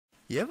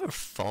You ever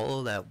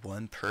follow that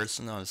one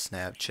person on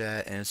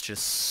Snapchat and it's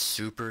just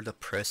super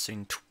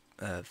depressing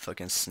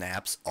fucking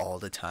snaps all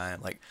the time?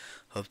 Like,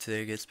 hope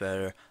today gets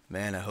better.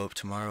 Man, I hope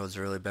tomorrow is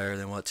really better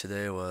than what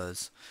today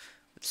was.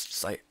 It's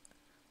just like,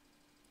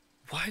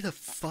 why the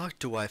fuck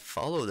do I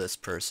follow this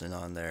person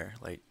on there?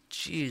 Like,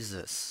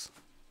 Jesus.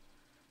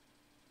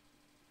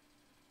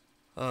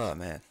 Oh,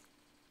 man.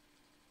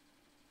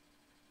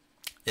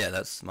 Yeah,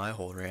 that's my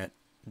whole rant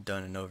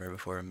done and over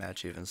before a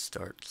match even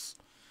starts.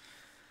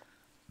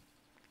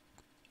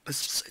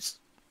 It's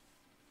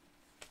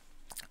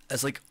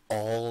like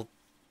all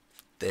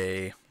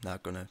they,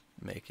 not gonna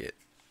make it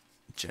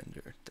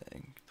gender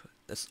thing, but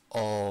that's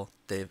all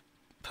they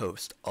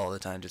post all the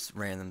time, just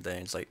random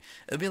things. Like,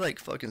 it'd be like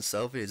fucking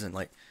selfies and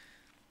like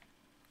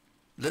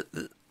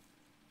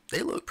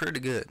they look pretty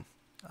good.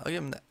 I'll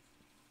give them that.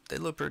 They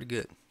look pretty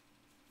good.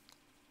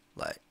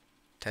 Like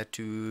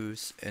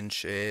tattoos, in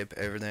shape,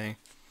 everything.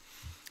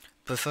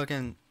 But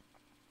fucking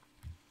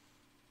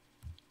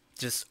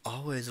just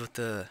always with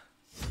the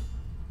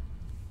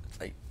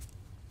like,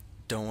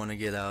 don't want to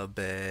get out of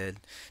bed,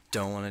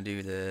 don't want to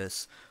do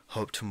this,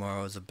 hope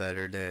tomorrow's a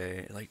better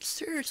day. Like,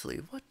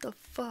 seriously, what the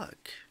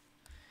fuck?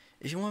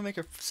 If you want to make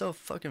yourself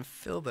fucking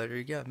feel better,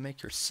 you gotta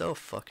make yourself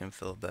fucking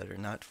feel better,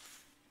 not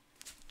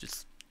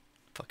just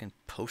fucking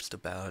post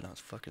about it on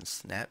fucking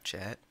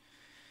Snapchat.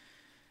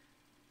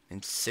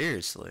 And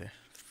seriously,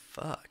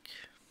 fuck.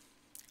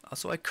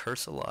 Also, I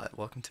curse a lot.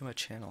 Welcome to my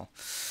channel.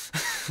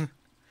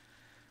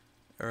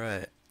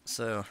 Alright,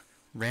 so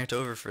rant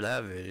over for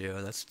that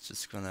video. That's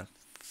just gonna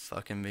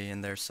fucking be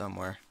in there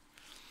somewhere.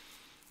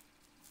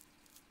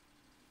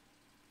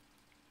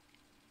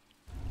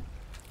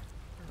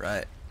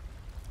 Right.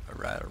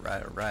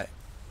 Alright.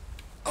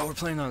 Oh, we're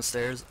playing on the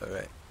stairs?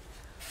 Alright.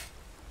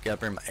 Gotta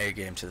bring my A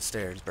game to the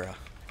stairs, bro.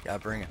 Gotta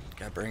bring it.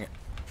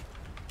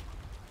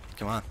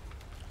 Come on.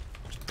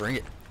 Just bring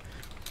it.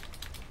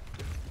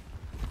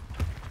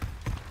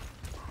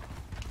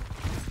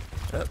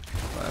 Up.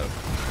 Whoa.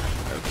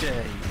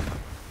 Okay.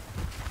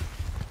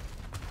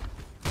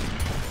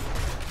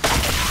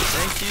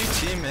 Thank you,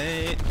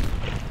 teammate.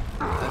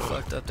 I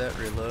fucked up that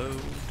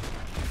reload.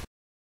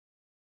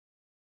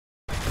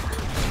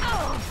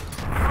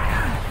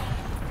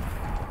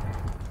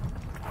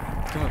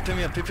 Come on, pick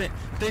me up, pick me up.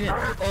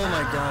 Oh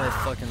my god, I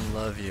fucking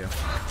love you.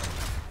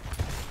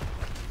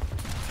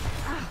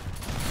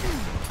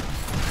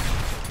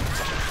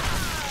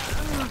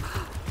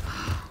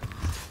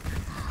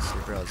 See,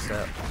 bro,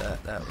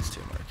 that was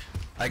too much.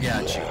 I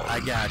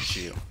got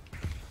you.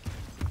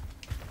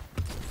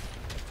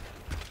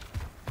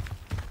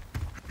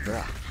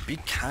 Bruh, be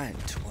kind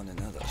to one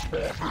another.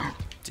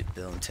 Dude,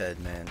 Bill and Ted,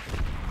 man.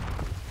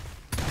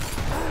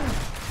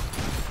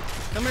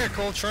 Come here,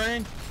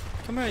 Coltrane.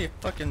 Come here, you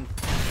fucking...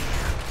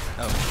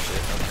 Oh,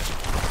 shit, okay.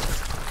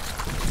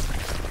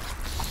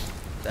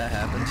 That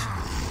happened.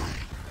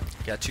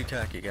 Got too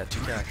cocky.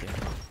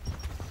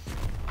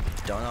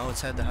 Don't always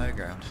have the high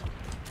ground.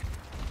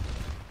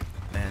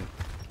 Man,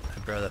 I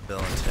brought up Bill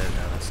and Ted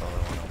now, that's all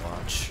I want to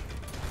watch.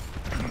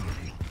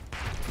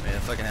 Man,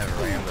 if I can have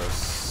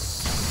Rambo's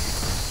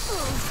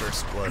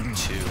First Blood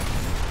 2.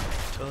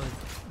 Totally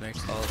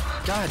makes all...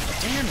 God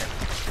damn it!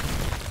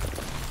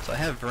 So I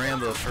have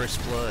Rambo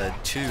First Blood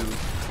 2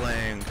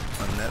 playing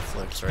on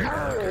Netflix right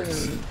now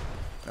because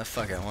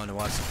fuck, I wanted to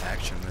watch some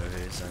action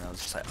movies and I was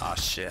just like, oh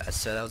shit, I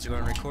said I was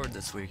going to record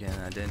this weekend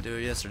and I didn't do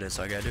it yesterday,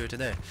 so I gotta do it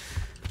today.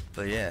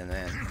 But yeah,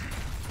 man.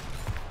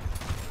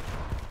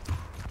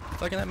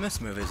 Fucking I miss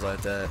movies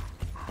like that.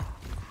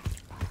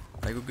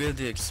 Like, we're good at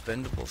the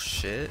expendable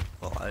shit.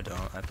 Well, I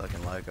don't. I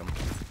fucking like them.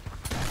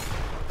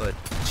 But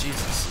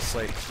Jesus, it's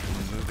like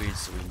the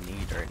movies we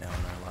need right now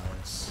in our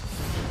lives.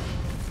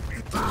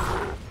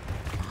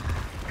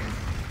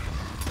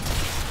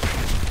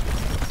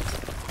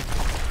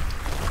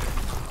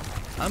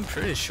 I'm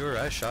pretty sure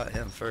I shot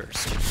him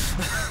first.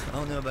 I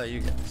don't know about you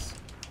guys.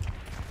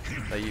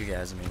 By you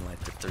guys, I mean like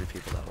the 3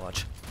 people that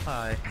watch.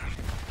 Hi.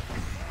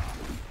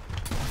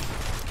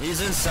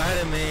 He's inside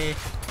of me.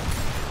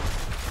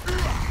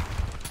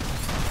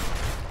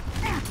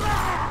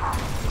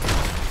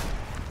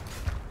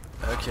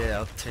 Okay,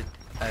 I'll take...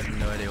 I have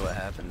no idea what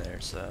happened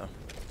there, so...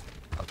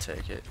 I'll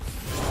take it.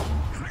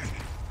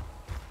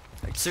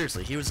 Like,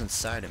 seriously, he was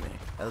inside of me.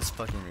 That was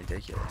fucking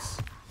ridiculous.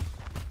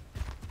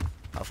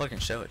 I'll fucking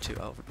show it too.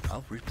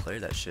 I'll replay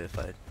that shit if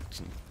I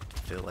didn't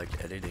feel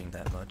like editing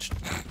that much.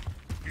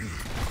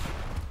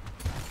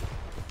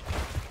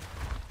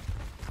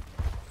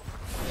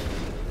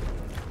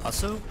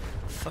 Also,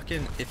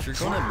 fucking, if you're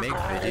gonna make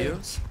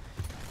videos,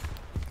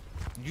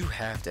 you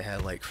have to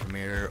have like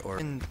Premiere or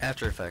in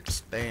After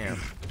Effects. Bam.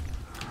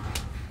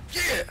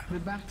 Yeah! The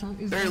battle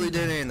is barely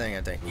did anything,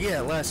 I think. Yeah,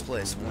 last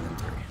place, 1 and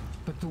 3.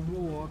 But the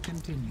war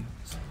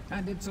continues,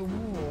 and it's a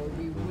war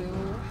we will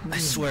win. I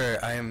swear,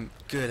 I am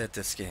good at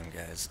this game,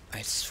 guys.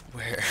 I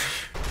swear.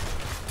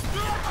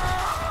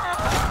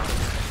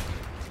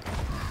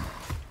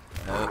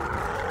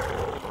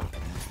 Oh.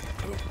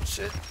 Oh,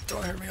 shit.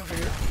 Don't hurt me over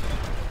here.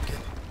 Okay.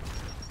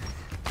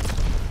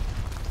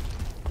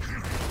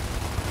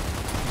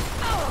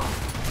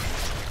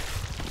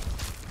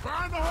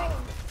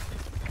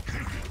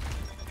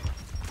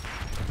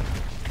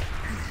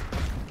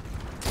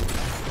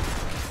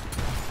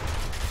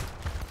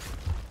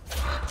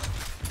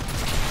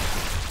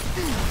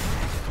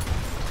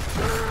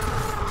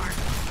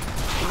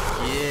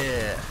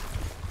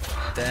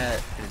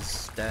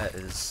 That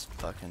is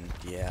fucking,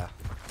 yeah.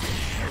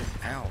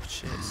 Ow,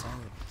 shit, son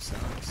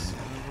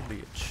of a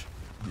bitch.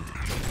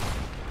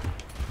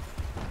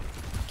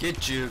 Get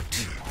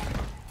juked.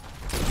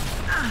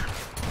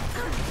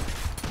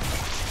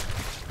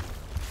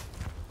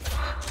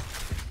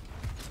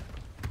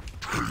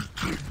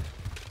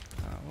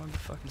 I wanted the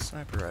fucking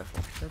sniper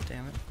rifle. God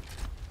damn it.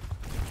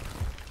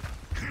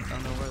 I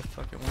don't know where the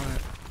fuck it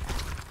went.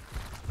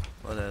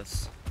 What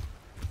else?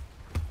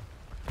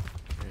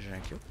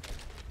 Thank you.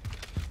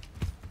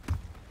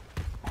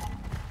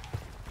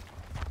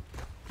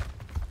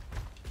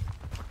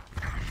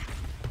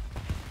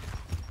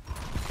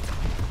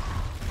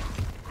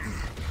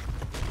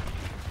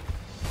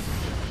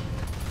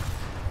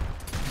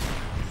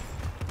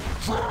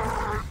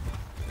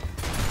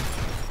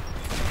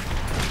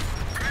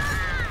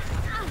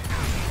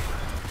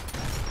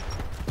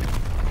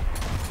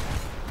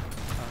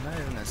 I'm not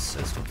even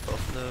assist with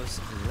both of those.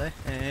 Lame.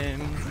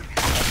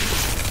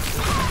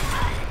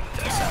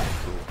 That sounded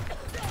cool.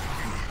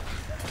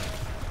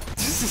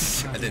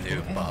 I didn't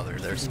even bother.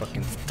 There's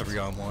fucking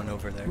 3-on-1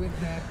 over there.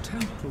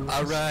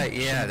 Alright,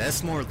 yeah,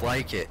 that's more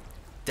like it.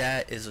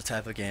 That is the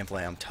type of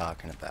gameplay I'm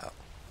talking about.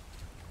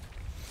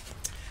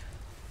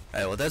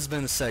 Alright, well that's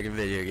been the second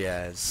video,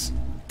 guys.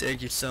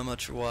 Thank you so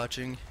much for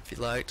watching. If you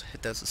liked,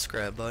 hit that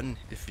subscribe button.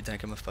 If you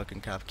think I'm a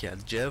fucking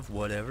copycat Jev,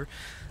 whatever.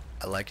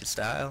 I like your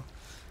style.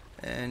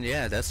 And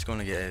yeah, that's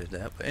gonna get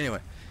edited out. But anyway,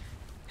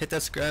 hit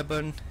that subscribe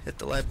button, hit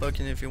the like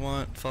button if you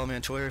want. Follow me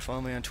on Twitter,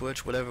 follow me on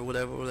Twitch,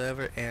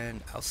 whatever.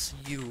 And I'll see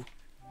you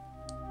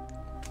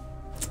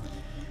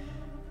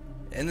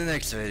in the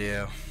next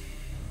video.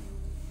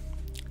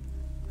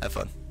 Have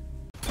fun.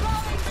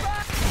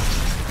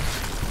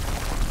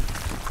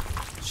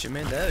 She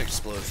made that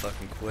explode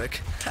fucking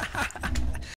quick.